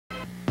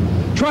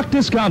Truck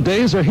discount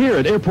days are here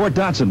at Airport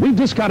Datsun. We've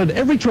discounted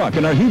every truck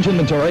in our huge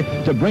inventory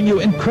to bring you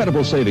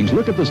incredible savings.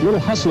 Look at this little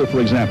Hustler, for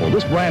example.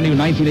 This brand new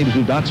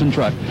 1982 Datsun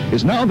truck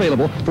is now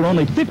available for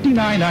only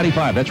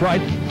 $59.95. That's right,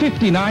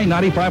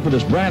 $59.95 for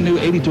this brand new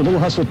 82 little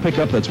Hustler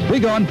pickup that's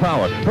big on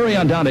power. Hurry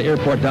on down to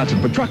Airport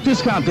Datsun for truck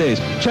discount days.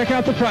 Check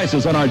out the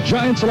prices on our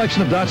giant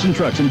selection of Datsun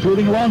trucks,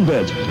 including long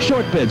beds,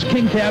 short beds,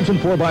 king cabs, and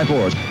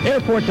 4x4s.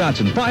 Airport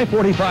Datsun,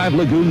 545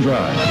 Lagoon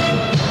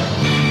Drive.